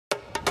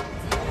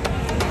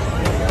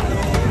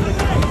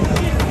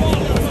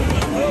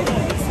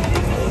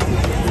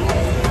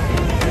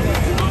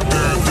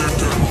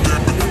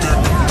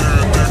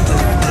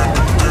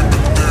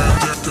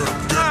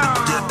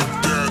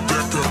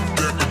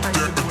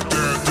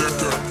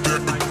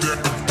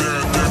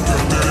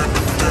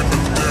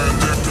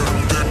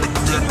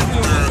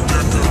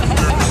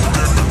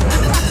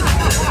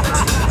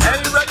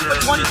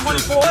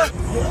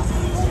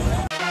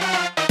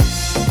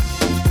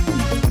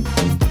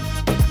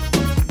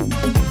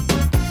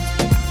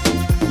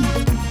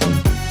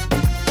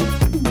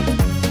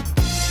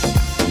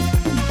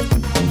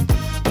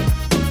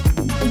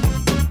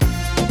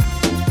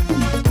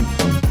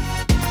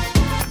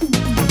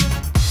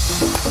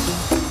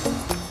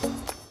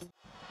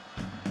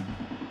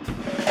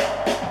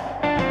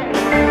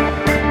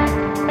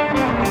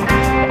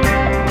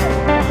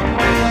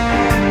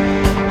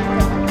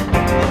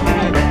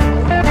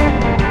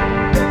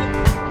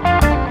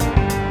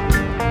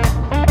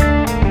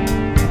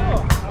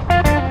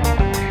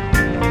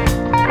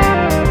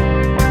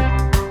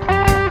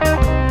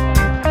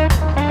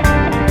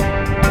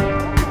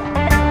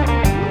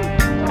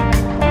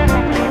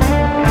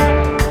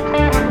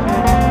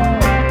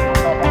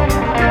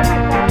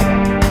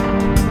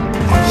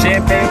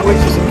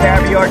wishes and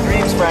caviar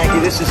dreams, Frankie.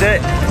 This is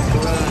it.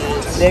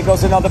 There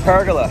goes another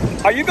pergola.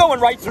 Are you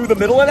going right through the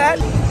middle of that?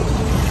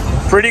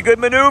 Pretty good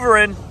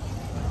maneuvering,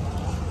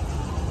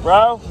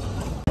 bro.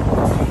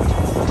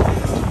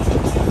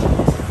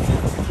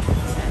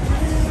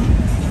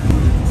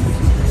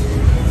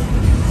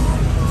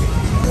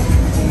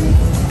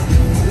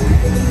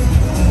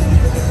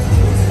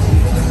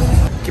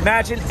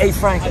 Imagine, hey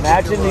Frank,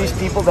 imagine these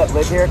people that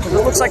live here, because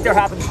it looks like they're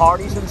having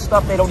parties and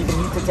stuff. They don't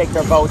even need to take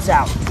their boats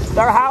out.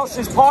 Their house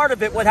is part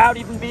of it without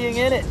even being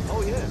in it.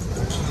 Oh yeah.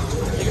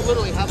 They can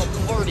literally have a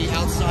party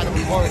outside of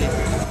a party.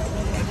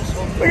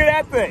 Look at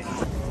that thing.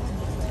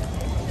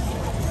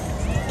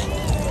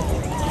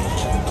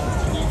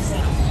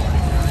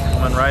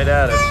 Coming right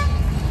at us.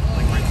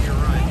 Like right to your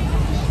right.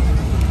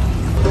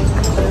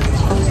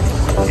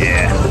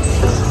 Yeah.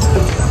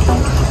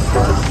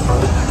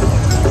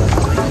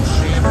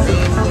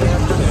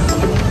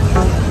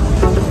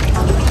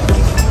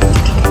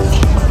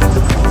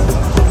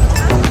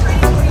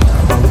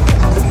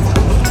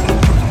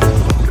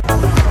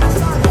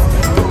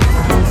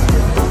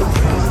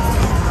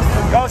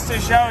 Goes to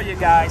show you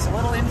guys a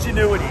little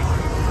ingenuity.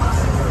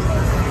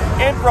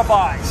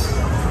 Improvise.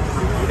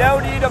 You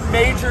don't need a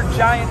major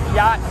giant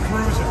yacht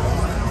cruiser.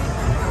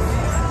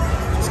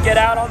 Just get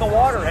out on the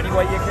water any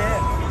way you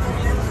can.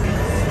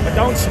 But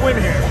don't swim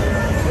here.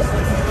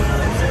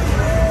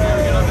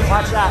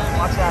 Watch that,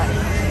 watch that.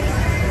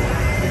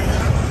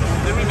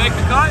 Did we make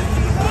the cut?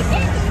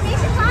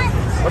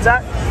 What's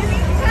that?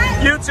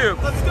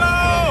 YouTube. Let's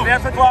go!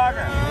 Barefoot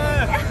Vlogger.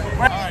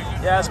 Right.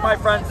 Yeah, it's my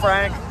friend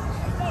Frank.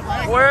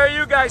 Where are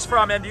you guys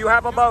from, and do you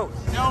have a boat?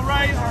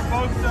 Delray, our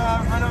boat's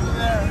right over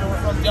there. No,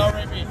 we're from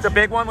Delray Beach. The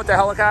big one with the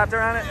helicopter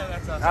on it? Yeah,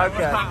 that's us.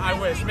 Okay. I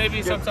wish.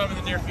 Maybe sometime in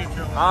the near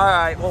future. All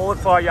right, we'll look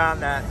for you on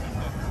that.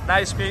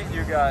 Nice meeting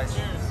you guys.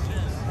 Cheers.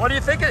 What do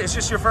you think? It's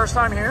just your first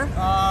time here?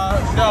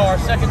 No, our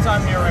second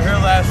time here. We were here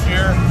last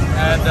year,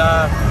 and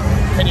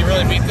can you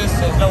really beat this?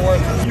 There's no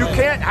words. You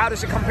can't. How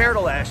does it compare to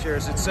last year?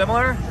 Is it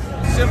similar?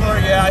 Similar,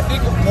 yeah. I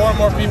think more and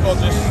more people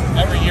just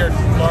every year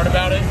learn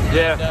about it.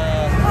 Yeah.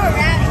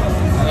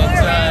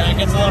 And, it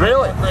gets a little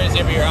Really? bit more crazy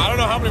every year. I don't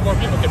know how many more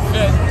people can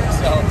fit.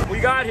 So We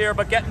got here,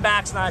 but getting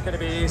back's not going to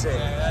be easy.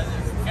 yeah,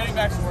 getting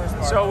back's the worst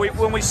part. So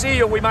when we see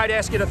you, we might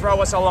ask you to throw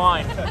us a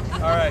line.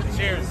 All right,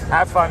 cheers.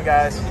 Have fun,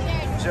 guys.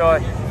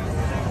 Enjoy.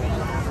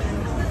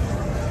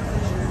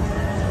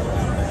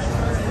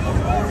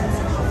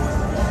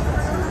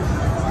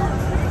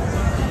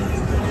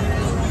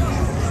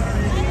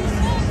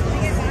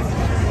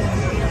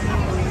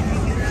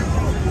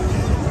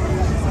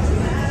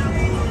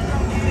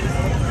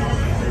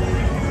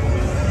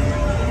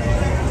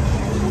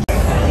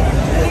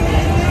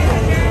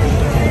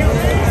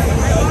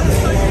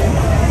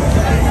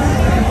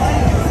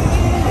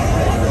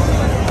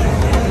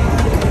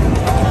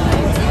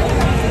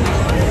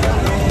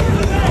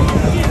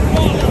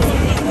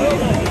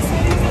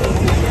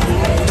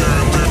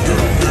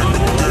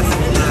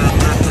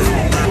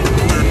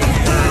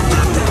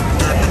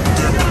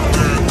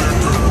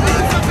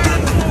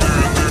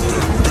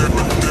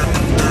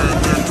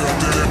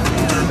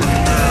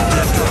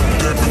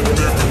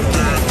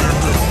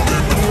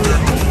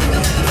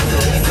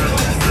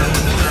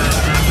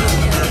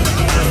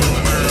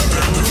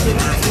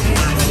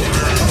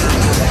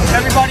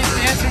 Everybody's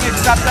dancing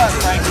except us,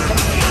 Frank.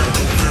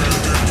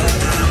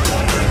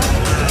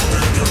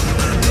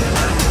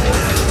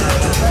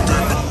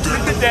 You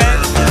can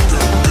dance.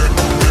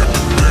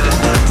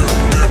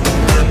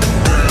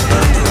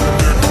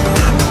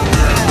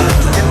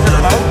 Get to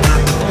the boat.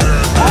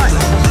 Why?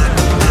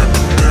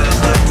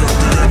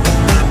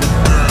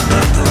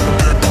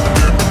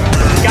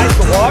 Guys,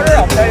 the water,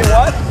 I'll tell you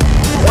what.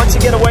 Once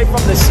you get away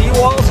from the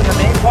seawalls and the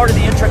main part of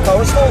the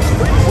intracoastal, it's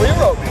pretty clear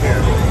over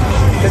here,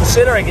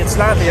 considering it's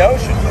not the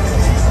ocean.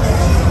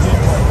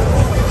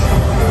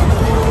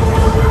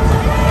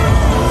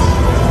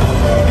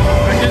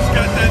 I just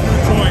got that new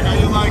toy. How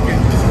you like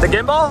it? The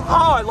gimbal?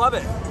 Oh, I love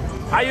it.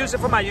 I use it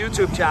for my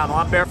YouTube channel.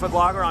 I'm Barefoot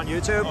Vlogger on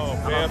YouTube. Oh,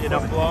 I don't know if you know.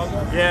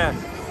 Vlogger? Yeah.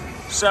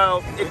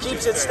 So it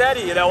keeps it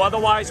steady, you know.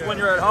 Otherwise, when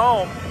you're at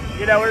home,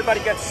 you know,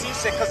 everybody gets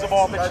seasick because of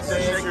all the... That's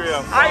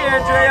Andrea. Hi,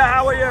 Andrea.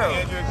 How are you?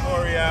 Andrea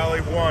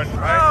Coriali 1,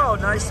 right? Oh,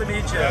 nice to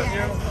meet you.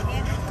 Yeah.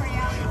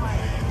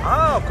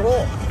 Oh,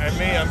 cool. And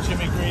me, I'm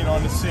Jimmy Green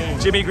on the scene.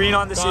 Jimmy Green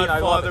on the scene. I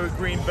love Godfather it. of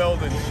green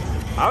buildings.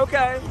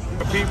 Okay.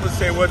 People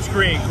say, what's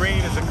green? Green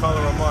is the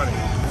color of money.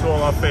 It's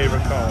all our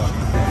favorite color.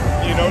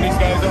 You know these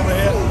guys over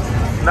here?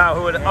 No,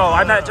 who would...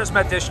 Oh, just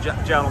met this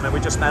gentleman.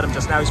 We just met him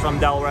just now. He's from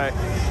Delray.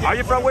 Are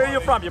you from... Where are you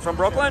from? You're from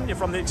Brooklyn? You're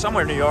from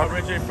somewhere in New York?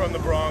 Originally from the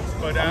Bronx,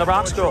 but From the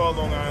Bronx, cool.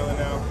 Long Island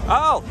now.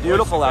 Oh,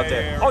 beautiful out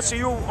there. Area. Oh, so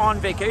you on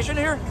vacation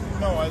here?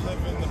 No, I live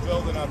in the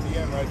building at the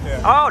end right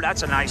there. Oh,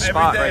 that's a nice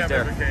spot right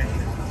there.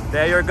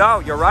 There you go.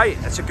 You're right.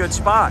 That's a good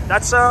spot.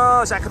 That's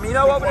is that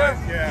Camino over there?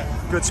 Yeah.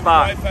 Good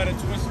spot. I've had to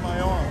twist my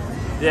arm.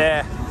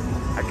 Yeah,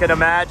 I can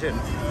imagine.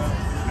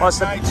 At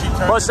night she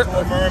turns into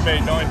a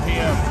mermaid, 9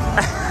 p.m.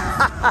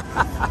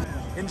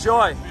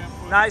 Enjoy.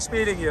 Nice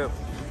meeting you.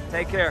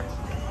 Take care.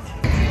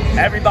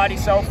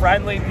 Everybody's so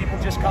friendly. People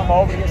just come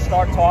over here,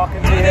 start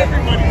talking to you.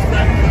 Everybody's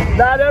friendly.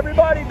 Not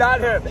everybody,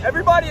 not him.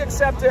 Everybody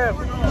except him.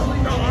 No,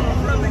 I'm a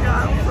friendly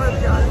guy. I'm a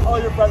friendly guy. Oh,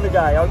 you're a friendly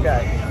guy.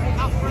 Okay.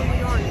 How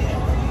friendly are you?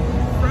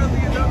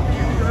 Friendly enough for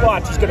you to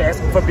Watch, he's gonna ask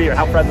him for beer.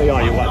 How friendly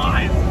are you?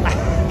 Watch.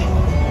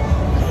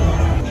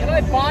 Can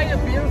I buy a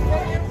beer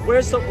from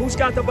you? Who's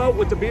got the boat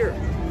with the beer?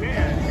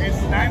 Yeah, it's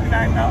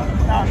 $99.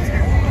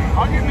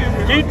 I'll give you a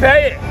beer. He'd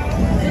pay it.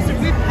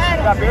 Listen, we've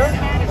had Got beer? In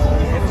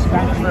the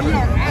Spanish River.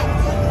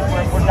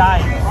 We're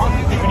dying.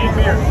 We need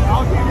beer.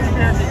 I'll give you a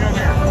beer if you go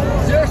there.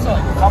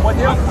 Seriously. I'm with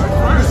you.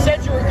 You said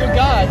you were a good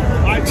guy.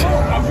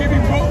 I'll give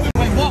you both.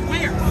 Wait, what?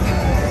 Where?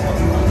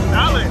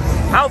 Alex,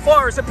 How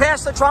far? Is it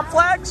past the Trump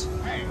flags?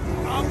 hey,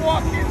 I'm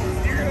walking.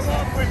 You're going to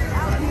walk with me.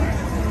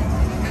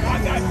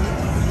 Not that.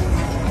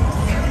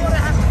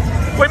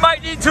 We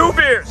might need 2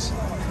 beers.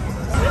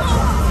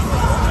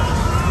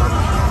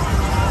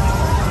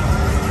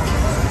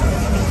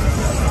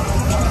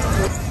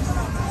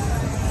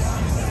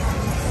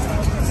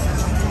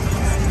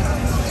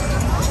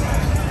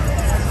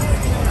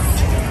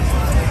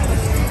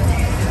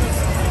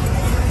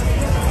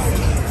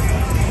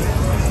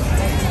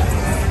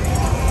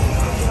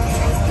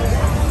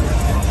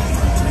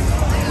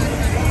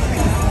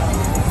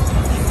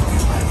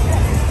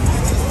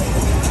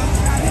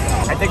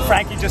 I think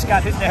Frankie just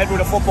got hit in the head with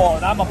a football,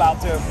 and I'm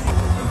about to.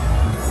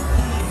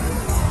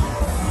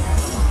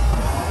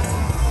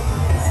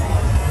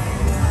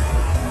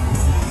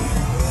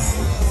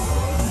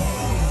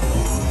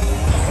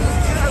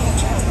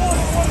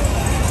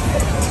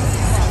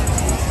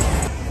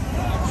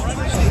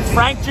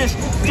 Frank just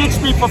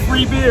ditched me for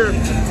free beer,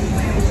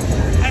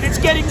 and it's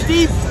getting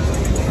deep,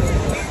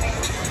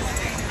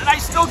 and I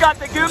still got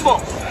the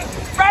gimbal.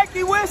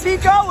 Frankie, where's he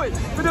going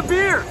for the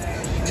beer?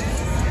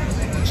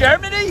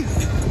 Germany?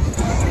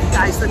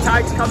 Guys, the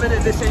tide's coming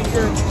in. This ain't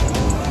good.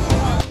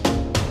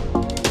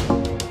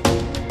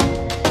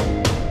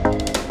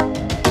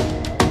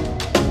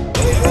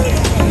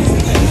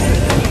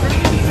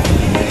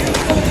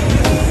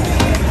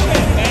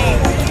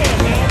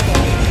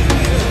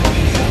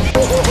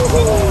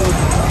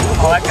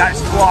 Oh, that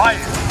guy's flying.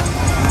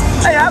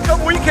 Hey, how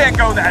come we can't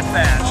go that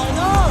fast? I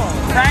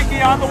know.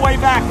 Frankie, on the way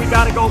back, we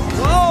gotta go,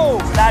 whoa,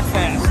 that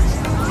fast.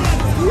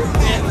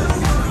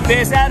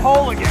 There's that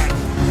hole again.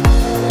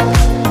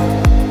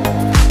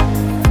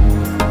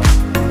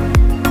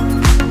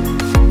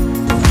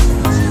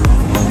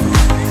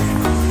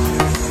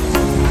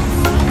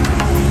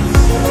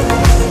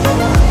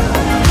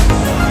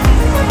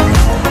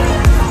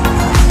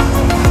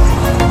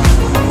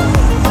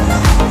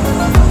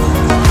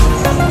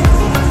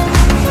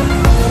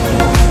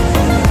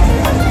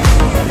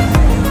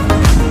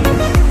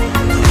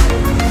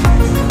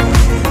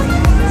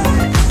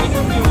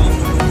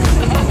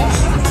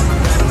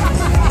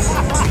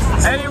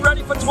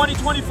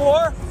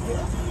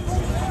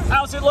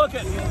 How's it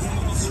looking?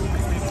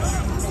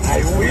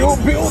 I will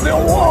build a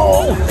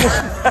wall.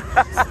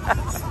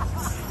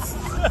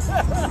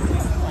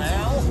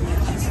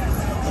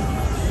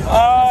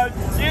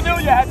 You knew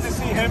you had to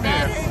see him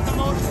That here. ain't the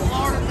most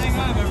Florida thing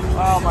I've ever seen.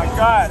 Oh my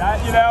God!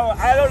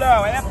 I don't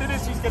know. After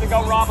this, he's gonna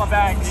go rob a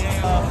bank.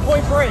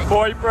 Point Break.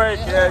 Point Break.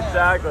 Yeah,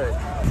 exactly.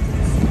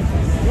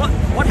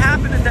 What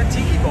happened at that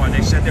tiki bar?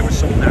 They said they were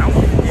sold out.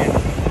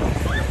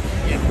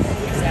 Yeah,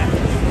 exactly.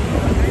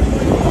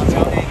 Watch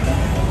out, Nate.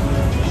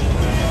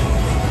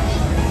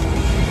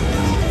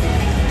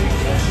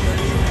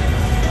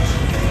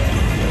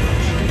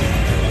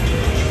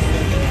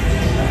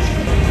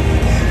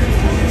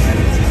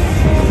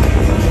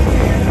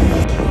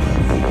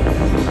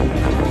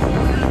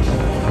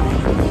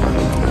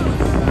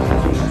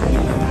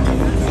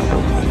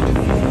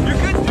 You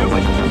could do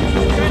it.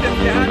 You could if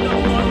you had the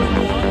one with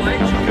the long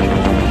legs. You could.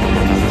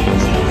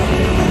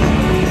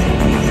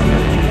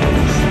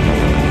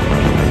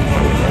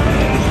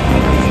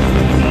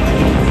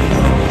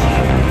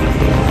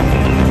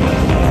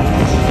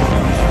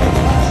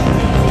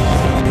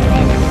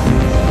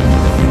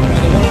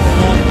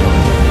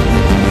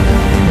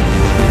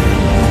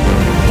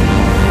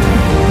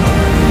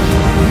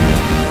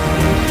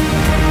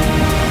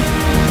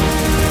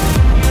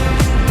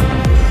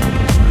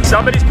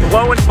 Somebody's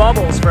blowing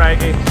bubbles,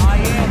 Frankie. I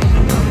am.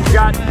 We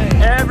got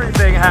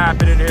everything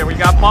happening here. We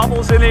got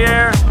bubbles in the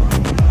air.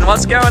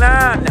 What's going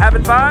on?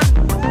 Having fun?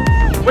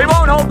 We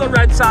won't hold the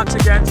Red Sox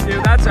against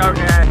you. That's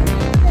okay.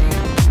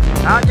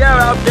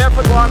 Yeah, I'm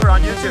Barefoot Blogger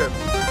on YouTube.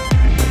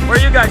 Where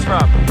are you guys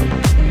from?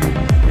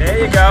 There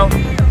you go.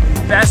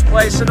 Best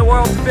place in the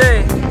world to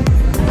be.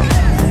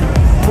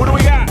 Who do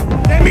we got?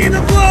 Get me in the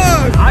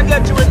vlog. I'll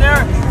get you in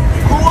there.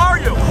 Who are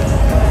you?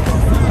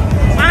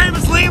 My name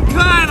is Liam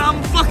Kine.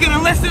 I'm fucking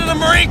enlisted in the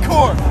Marine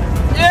Corps.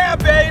 Yeah,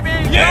 baby.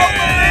 Yeah,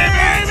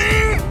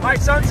 baby. My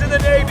son's in the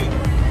Navy.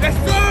 Let's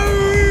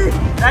go.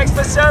 Thanks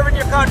for serving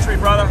your country,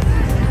 brother.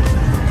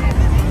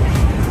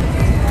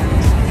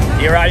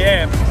 Here I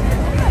am,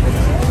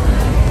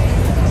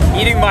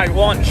 eating my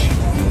lunch.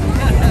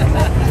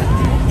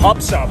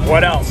 Pub sub,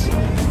 what else?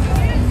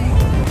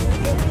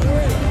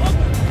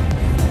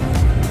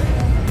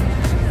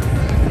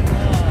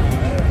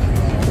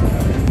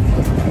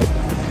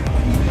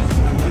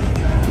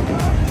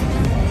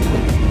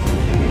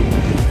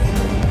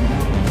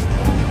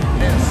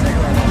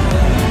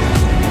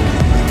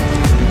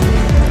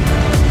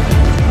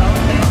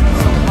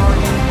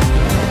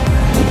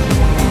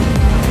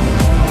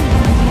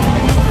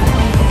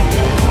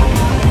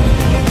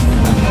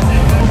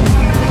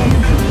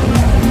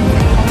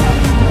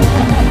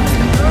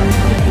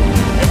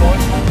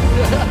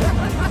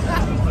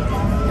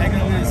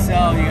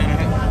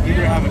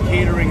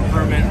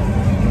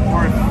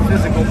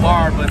 physical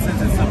bar, but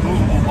since it's a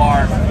movable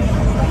bar,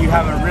 you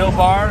have a real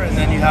bar and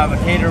then you have a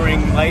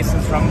catering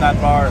license from that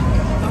bar to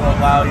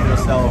allow you to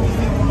sell.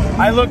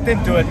 I looked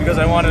into it because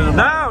I wanted to.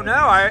 No,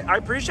 I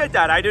appreciate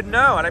that. I didn't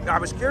know, and I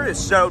was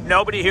curious. So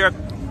nobody here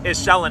is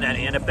selling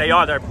any, and if they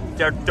are,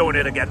 they're doing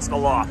it against the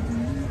law.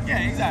 Yeah,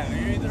 exactly.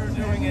 You're either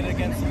doing it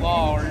against the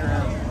law or you're.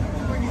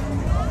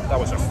 That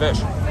was a fish.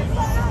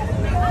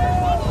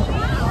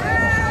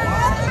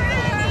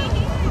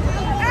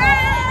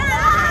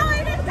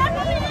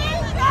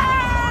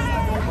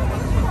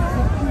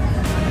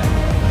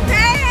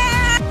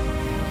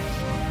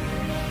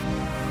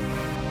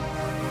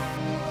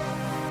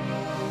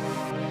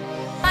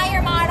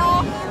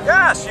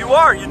 Yes, you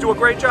are. You do a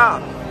great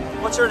job.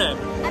 What's her name?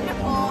 I'm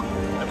Nicole.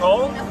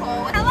 Nicole?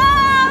 Nicole.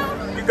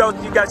 Hello!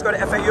 You guys go to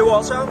FAU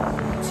also?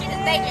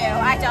 They do.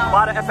 I don't. A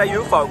lot of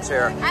FAU folks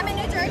here. I'm in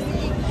New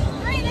Jersey.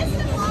 Great, this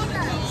is longer.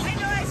 I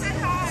know, I said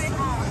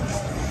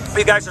hi.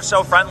 You guys are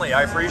so friendly.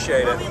 I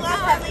appreciate it. We love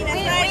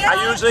friendliness.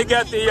 I usually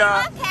get the... We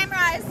love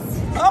cameras.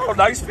 Oh,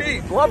 nice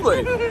feet.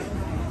 Lovely. Me too.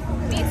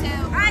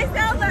 I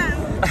sell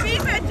them.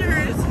 Feet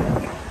pictures.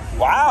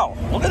 Wow.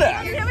 Look at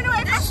that. You're giving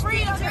away for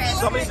free.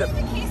 Somebody's Put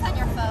the case on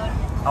your phone.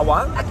 A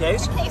what? A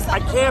case? I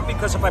can't,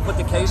 because if I put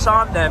the case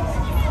on, then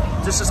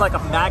this is like a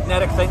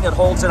magnetic thing that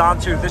holds it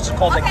onto. This is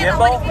called a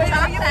gimbal. Wait,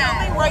 are you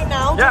filming right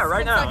now? Yeah,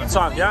 right now. It's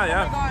on. Yeah,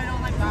 yeah. Oh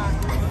my god,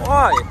 oh my god.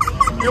 Why?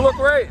 You look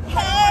great.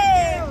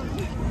 Hey!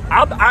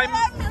 I'm I am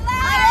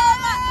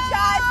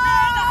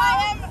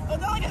Jasmine.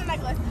 Don't look at the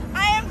necklace.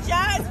 I am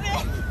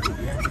Jasmine.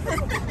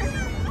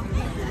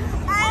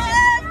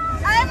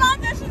 I'm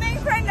auditioning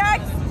for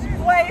next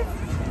wave.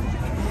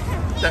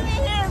 Meet me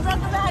here in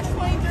Boca Bash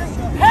 23.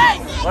 Hey!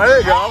 There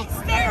you go. Hey,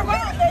 stay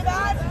around, hey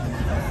guys.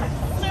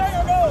 Clear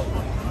your nose.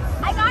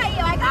 I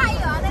got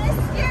you. I'm gonna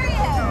scare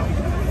you.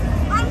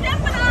 I'm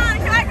jumping on.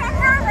 Can I come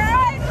for a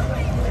ride?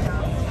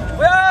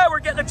 Yeah, we're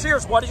getting a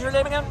cheers. What is your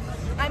name again?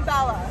 I'm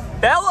Bella.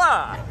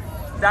 Bella.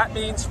 That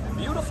means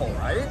beautiful,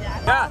 right?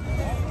 Yeah.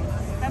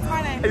 That's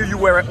my name. You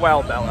wear it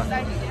well, Bella.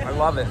 Thank you. I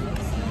love it.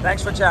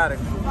 Thanks for chatting.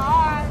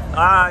 Bye.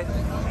 Bye.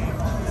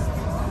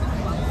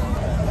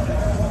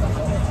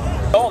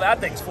 Oh, that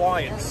thing's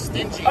flying.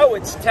 Stingy. Oh,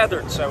 it's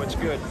tethered, so it's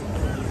good.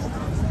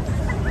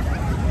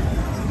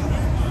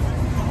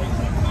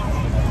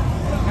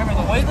 Remember,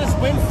 the way this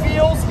wind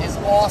feels is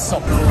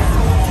awesome.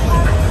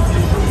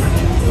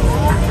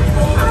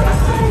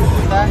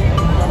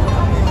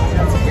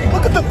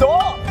 Look at the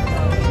dog.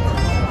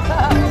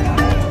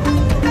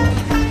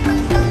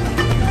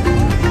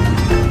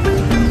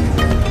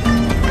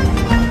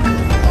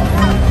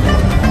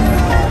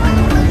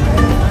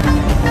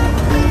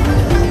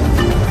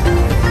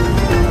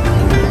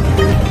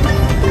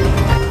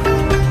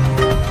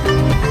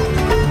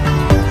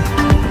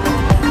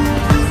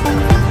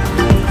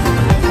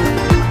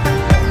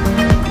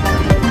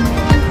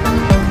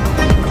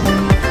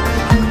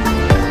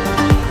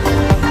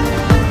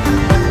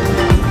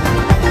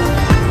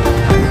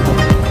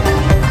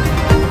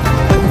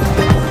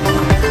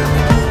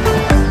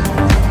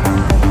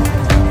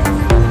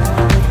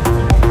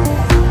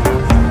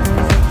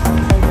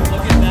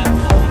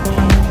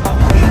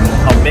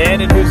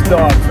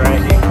 Dog,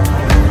 Frankie.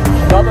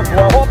 Another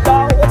blow-up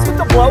doll? What's with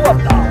the blow-up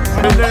dolls?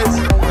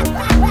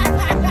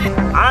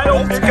 I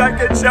don't think I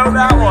can show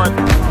that one.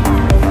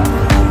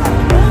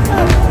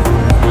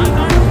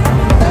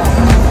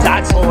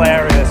 That's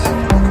hilarious.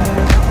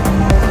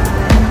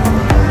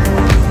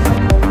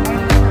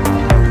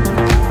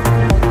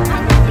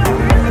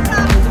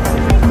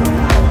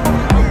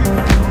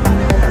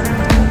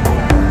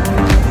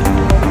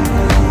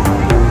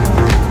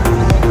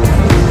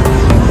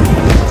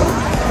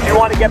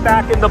 Get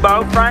back in the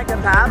boat, Frank,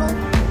 and paddle? You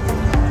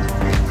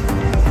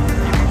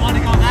want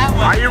to go that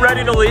way? Are you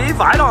ready to leave?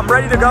 I'm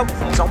ready to go.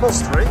 It's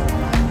almost 3.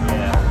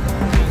 Yeah.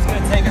 It's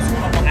going to take us a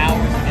couple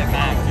hours to get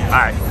back. All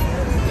right.